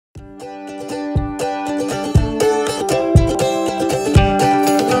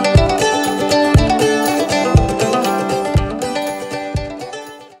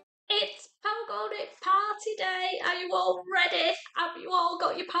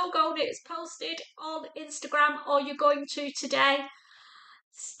Pogonip posted on Instagram, or you're going to today.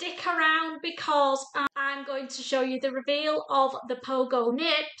 Stick around because I'm going to show you the reveal of the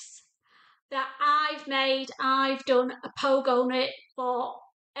Pogonips that I've made. I've done a Pogonip for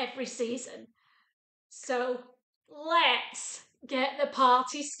every season. So let's get the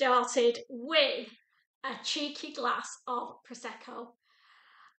party started with a cheeky glass of Prosecco.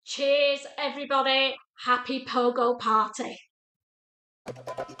 Cheers, everybody. Happy Pogo party.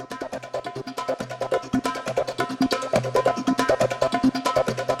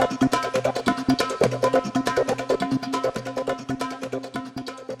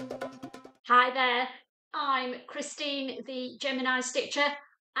 Hi there, I'm Christine, the Gemini Stitcher,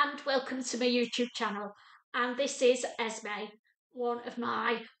 and welcome to my YouTube channel. And this is Esme, one of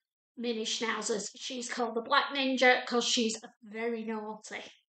my mini schnauzers. She's called the Black Ninja because she's very naughty.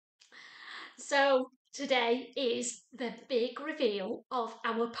 So today is the big reveal of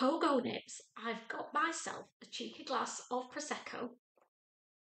our Pogonips. I've got myself a cheeky glass of Prosecco.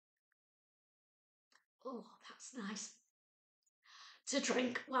 Oh, that's nice to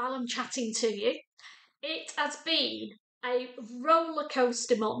drink while I'm chatting to you. It has been a roller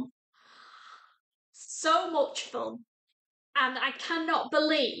coaster month. So much fun. And I cannot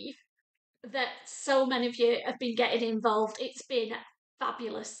believe that so many of you have been getting involved. It's been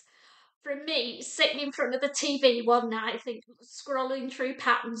fabulous. From me, sitting in front of the TV one night, I think, scrolling through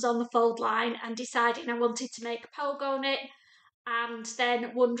patterns on the fold line and deciding I wanted to make a Pogonip, and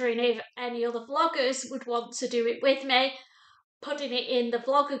then wondering if any other vloggers would want to do it with me, putting it in the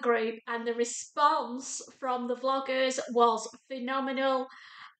vlogger group, and the response from the vloggers was phenomenal,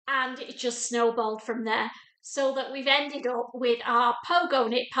 and it just snowballed from there, so that we've ended up with our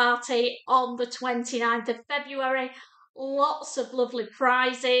Pogonip party on the 29th of February. Lots of lovely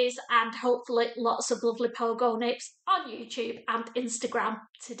prizes and hopefully lots of lovely Pogonips on YouTube and Instagram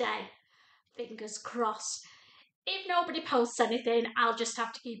today. Fingers crossed. If nobody posts anything, I'll just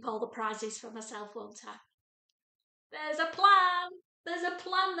have to keep all the prizes for myself, won't I? There's a plan. There's a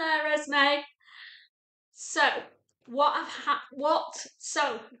plan there, Esme. So, what have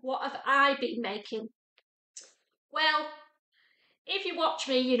I been making? Well, if you watch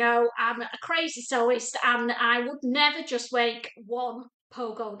me, you know I'm a crazy sewist and I would never just make one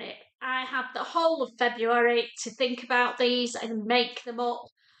Pogonip. I had the whole of February to think about these and make them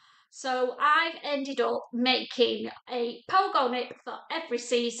up. So I've ended up making a Pogonip for every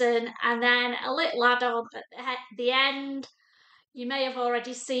season, and then a little add-on at the end. You may have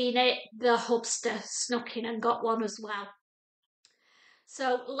already seen it, the hubster snuck in and got one as well.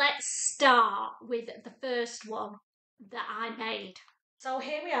 So let's start with the first one that I made. So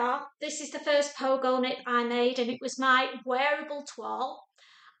here we are. This is the first Pogonip I made, and it was my wearable toile.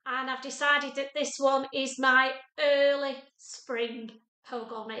 And I've decided that this one is my early spring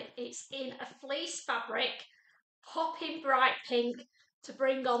Pogonip. It's in a fleece fabric, popping bright pink, to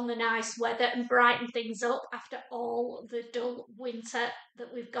bring on the nice weather and brighten things up after all the dull winter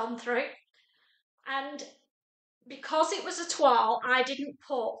that we've gone through. And because it was a toile, I didn't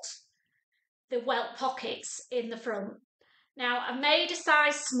put the welt pockets in the front. Now, I made a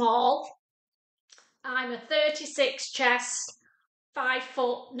size small. I'm a 36 chest, 5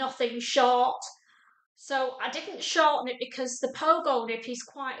 foot, nothing short. So I didn't shorten it because the Pogonip is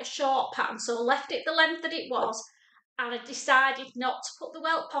quite a short pattern, so I left it the length that it was, and I decided not to put the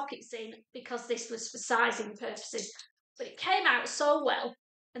welt pockets in because this was for sizing purposes. But it came out so well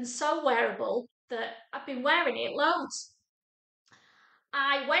and so wearable that I've been wearing it loads.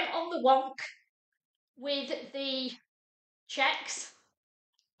 I went on the wonk with the checks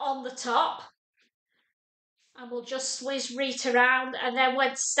on the top, and we'll just whiz Rita around, and then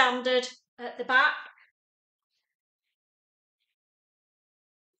went standard at the back.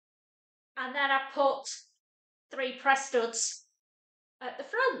 And then I put 3 press studs at the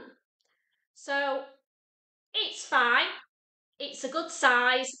front. So it's fine. It's a good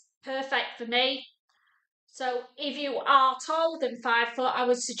size, perfect for me. So if you are taller than 5 foot, I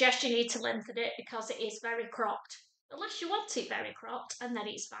would suggest you need to lengthen it because it is very cropped. Unless you want it very cropped, and then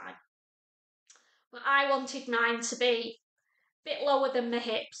it's fine. But I wanted mine to be a bit lower than my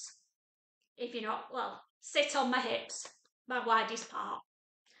hips. If you're not, well, sit on my hips, my widest part.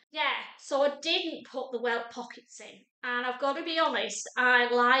 Yeah, so I didn't put the welt pockets in. And I've got to be honest, I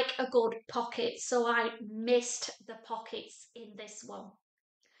like a good pocket, so I missed the pockets in this one.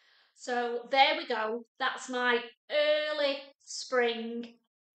 So there we go. That's my early spring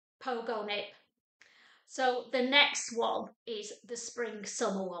Pogonip. So the next one is the spring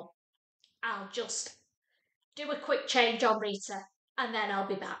summer one. I'll just do a quick change on Rita and then I'll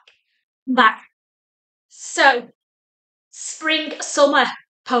be back. So spring summer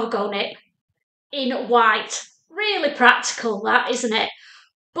Pogonip in white. Really practical, that, isn't it?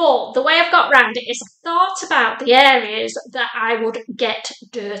 But the way I've got round it is I thought about the areas that I would get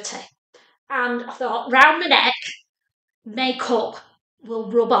dirty. And I thought, round my neck, makeup will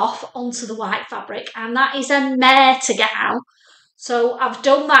rub off onto the white fabric, and that is a mare to get out. So I've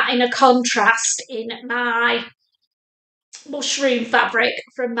done that in a contrast in my mushroom fabric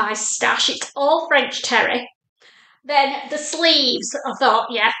from my stash. It's all French terry. Then the sleeves, I thought,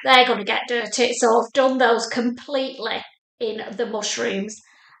 yeah, they're going to get dirty, so I've done those completely in the mushrooms.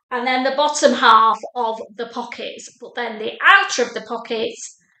 And then the bottom half of the pockets, but then the outer of the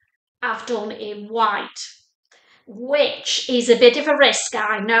pockets I've done in white, which is a bit of a risk,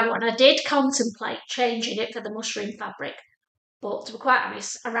 I know, and I did contemplate changing it for the mushroom fabric, but to be quite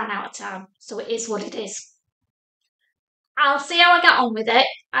honest, I ran out of time, so it is what it is. I'll see how I get on with it.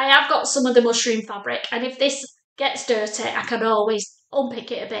 I have got some of the mushroom fabric, and if this gets dirty, I can always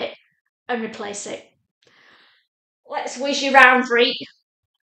unpick it a bit and replace it. Let's whiz you round, Reek.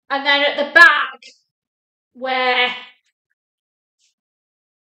 And then at the back, where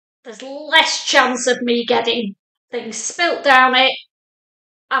there's less chance of me getting things spilt down it,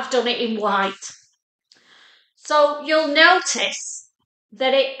 I've done it in white. So you'll notice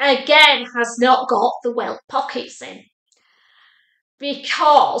that it again has not got the welt pockets in,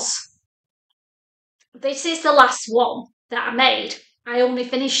 because this is the last one that I made. I only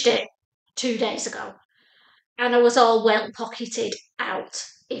finished it 2 days ago, and I was all welt pocketed out,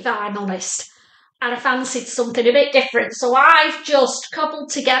 if I'm honest. And I fancied something a bit different, so I've just cobbled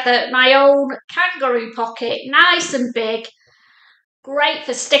together my own kangaroo pocket, nice and big, great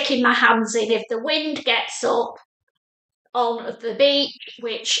for sticking my hands in if the wind gets up on the beach,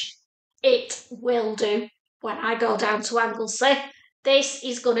 which it will do when I go down to Anglesey. This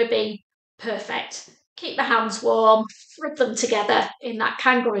is going to be perfect. Keep my hands warm, rub them together in that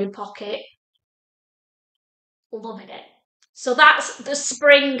kangaroo pocket. Loving it. So that's the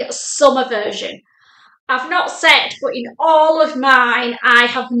spring summer version. I've not said, but in all of mine, I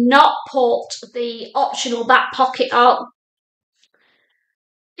have not put the optional back pocket on.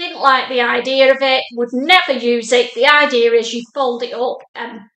 Didn't like the idea of it, would never use it. The idea is you fold it up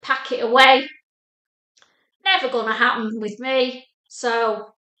and pack it away. Never gonna happen with me.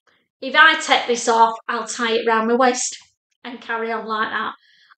 So if I take this off, I'll tie it round my waist and carry on like that.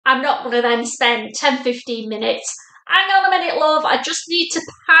 I'm not gonna then spend 10-15 minutes. Hang on a minute, love, I just need to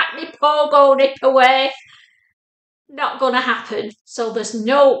pack my Pogonip away. Not gonna happen. So there's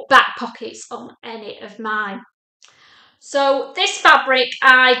no back pockets on any of mine. So this fabric,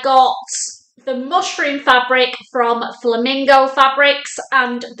 I got the mushroom fabric from Flamingo Fabrics,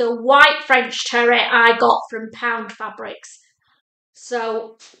 and the white French terry I got from Pound Fabrics.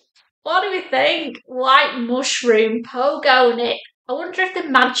 So what do we think? White mushroom Pogonip. I wonder if they're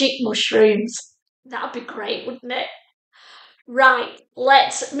magic mushrooms. That'd be great, wouldn't it? Right,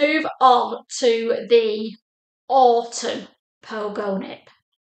 let's move on to the autumn Pogonip.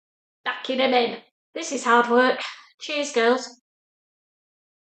 Backing them in. This is hard work. Cheers, girls.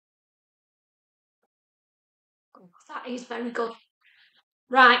 Oh, that is very good.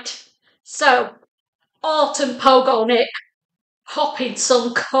 Right, so autumn Pogonip. Popping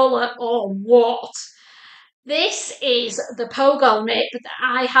some colour or what? This is the Pogonip that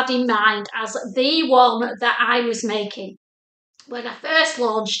I had in mind as the one that I was making when I first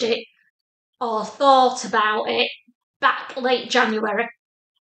launched it or thought about it back late January.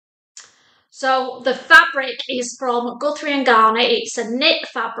 So the fabric is from Guthrie and Garner. It's a knit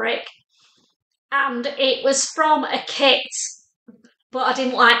fabric, and it was from a kit, but I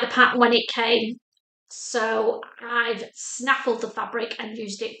didn't like the pattern when it came, so I've snaffled the fabric and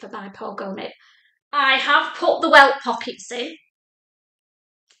used it for my Pogonip. I have put the welt pockets in.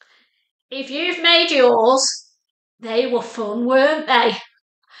 If you've made yours, they were fun, weren't they?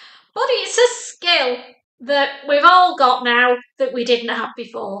 But it's a skill that we've all got now that we didn't have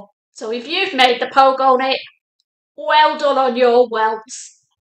before. So if you've made the Pogonip, well done on your welts.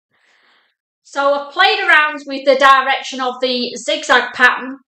 So I've played around with the direction of the zigzag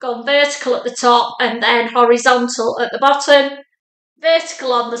pattern, gone vertical at the top and then horizontal at the bottom,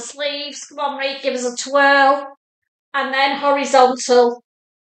 vertical on the sleeves, come on Reed, give us a twirl, and then horizontal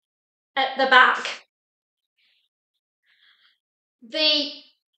at the back. The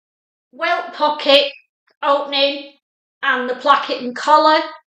welt pocket opening and the placket and collar,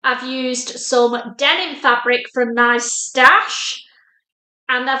 I've used some denim fabric from my stash,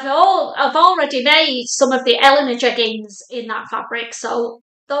 and I've already made some of the Eleanor jeggings in that fabric, so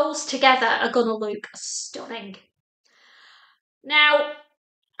those together are going to look stunning. Now,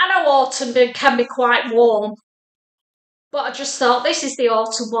 I know autumn can be quite warm, But I just thought this is the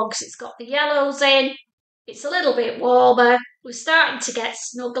autumn one because it's got the yellows in. It's a little bit warmer. We're starting to get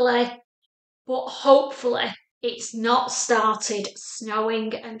snuggly, but hopefully it's not started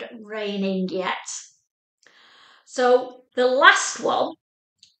snowing and raining yet. So the last one,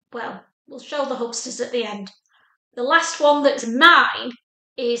 well, we'll show the hubsters at the end. The last one that's mine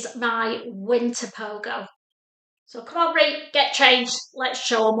is my winter pogo. So come on, Ree, get changed. Let's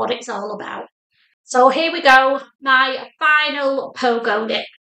show them what it's all about. So here we go, my final Pogonip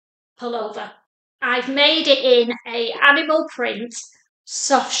pullover. I've made it in a animal print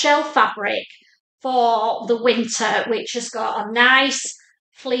soft shell fabric for the winter, which has got a nice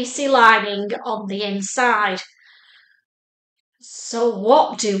fleecy lining on the inside. So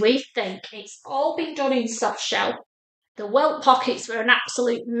what do we think? It's all been done in soft shell. The welt pockets were an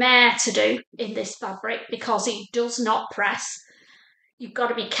absolute mare to do in this fabric because it does not press. You've got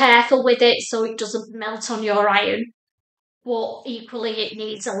to be careful with it so it doesn't melt on your iron. But equally it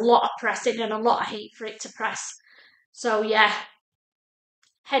needs a lot of pressing and a lot of heat for it to press. So yeah,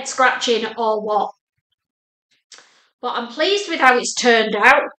 head scratching or what. But I'm pleased with how it's turned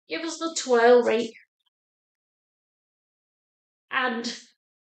out. Give us the twirl, Ree. And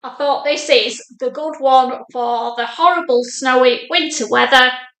I thought this is the good one for the horrible snowy winter weather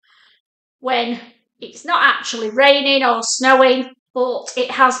when it's not actually raining or snowing, but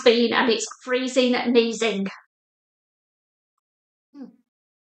it has been and it's freezing and sneezing.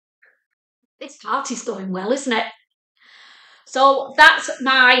 This party's going well, isn't it? So that's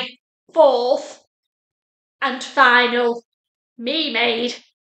my fourth and final me-made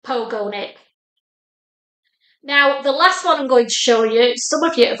Pogonip. Now, the last one I'm going to show you, some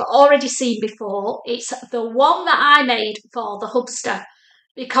of you have already seen before. It's the one that I made for the hubster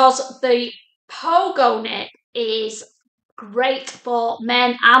because the Pogonip is great for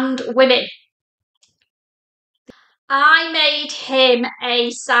men and women. I made him a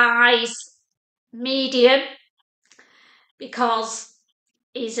size medium because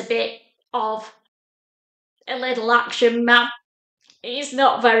he's a bit of a little action man. He's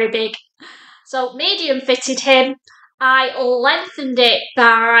not very big. So medium fitted him. I lengthened it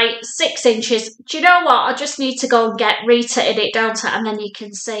by 6 inches. Do you know what? I just need to go and get Rita in it, don't I? And then you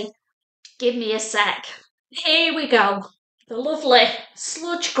can see. Give me a sec. Here we go. The lovely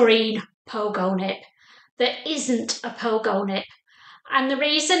sludge green Pogonip that isn't a Pogonip. And the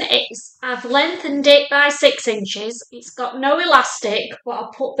reason is I've lengthened it by 6 inches. It's got no elastic, but I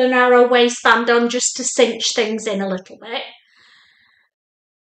put the narrow waistband on just to cinch things in a little bit.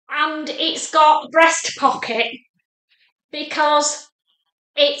 And it's got breast pocket because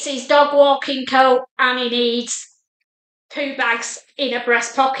it's his dog walking coat and he needs poo bags in a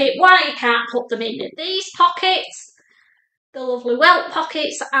breast pocket. Why you can't put them in these pockets, the lovely welt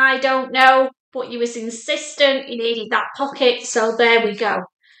pockets, I don't know, but you was insistent you needed that pocket, so there we go.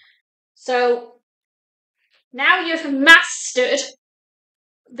 So now you've mastered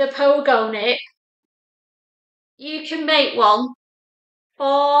the Pogonip, you can make one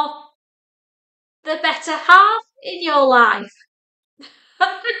for the better half in your life.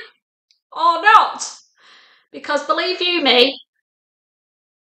 Or not. Because believe you me,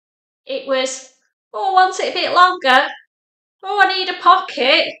 it was, oh, I want it a bit longer. Oh, I need a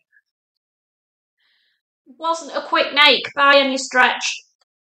pocket. It wasn't a quick make by any stretch.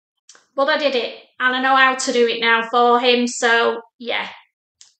 But I did it. And I know how to do it now for him. So, yeah.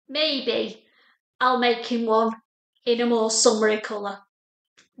 Maybe I'll make him one in a more summery colour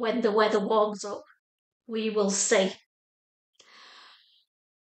when the weather warms up. We will see.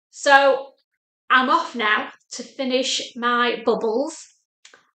 So I'm off now to finish my bubbles.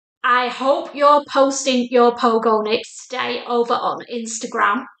 I hope you're posting your Pogonips today over on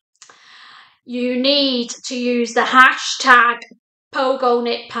Instagram. You need to use the hashtag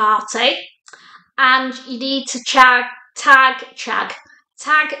Pogonip Party and you need to tag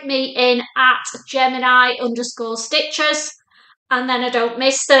me in at Gemini_Stitchers, and then I don't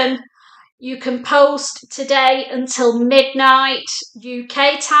miss them. You can post today until midnight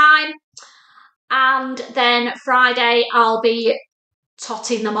UK time, and then Friday I'll be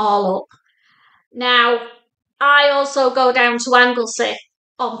totting them all up. Now, I also go down to Anglesey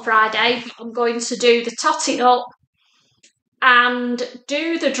on Friday. I'm going to do the totting up and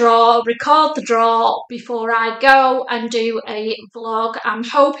do the draw, record the draw before I go and do a vlog. I'm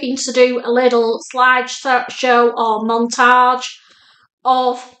hoping to do a little slideshow or montage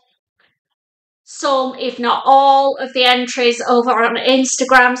of some, if not all, of the entries over on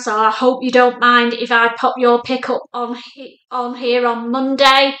Instagram, so I hope you don't mind if I pop your pick up on here on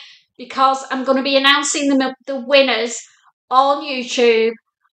Monday, because I'm going to be announcing the winners on YouTube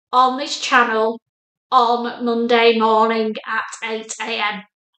on this channel on Monday morning at 8 a.m.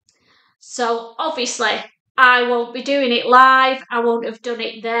 So obviously I won't be doing it live. I won't have done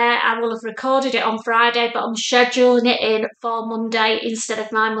it there. I will have recorded it on Friday, but I'm scheduling it in for Monday instead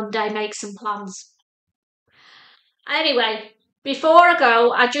of my Monday Makes and Plans. Anyway, before I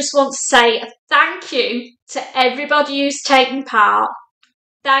go, I just want to say a thank you to everybody who's taken part.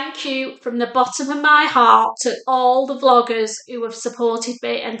 Thank you from the bottom of my heart to all the vloggers who have supported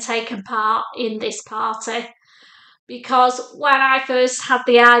me and taken part in this party. Because when I first had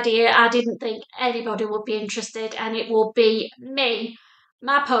the idea, I didn't think anybody would be interested, and it will be me,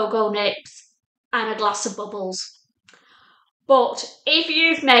 my Pogo nips, and a glass of bubbles. But if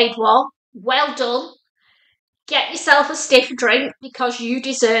you've made one, well done. Get yourself a stiff drink because you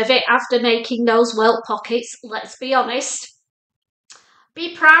deserve it after making those welt pockets, let's be honest.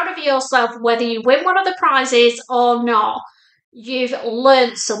 Be proud of yourself whether you win one of the prizes or not. You've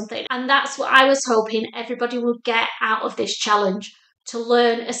learned something, and that's what I was hoping everybody would get out of this challenge, to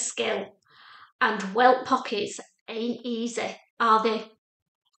learn a skill. And welt pockets ain't easy, are they?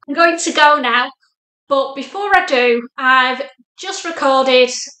 I'm going to go now, but before I do, I've just recorded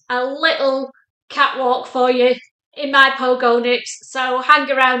a little catwalk for you in my Pogo nips, so hang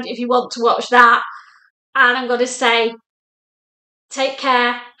around if you want to watch that. And I'm going to say, take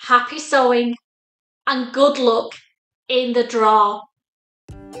care, happy sewing, and good luck in the draw.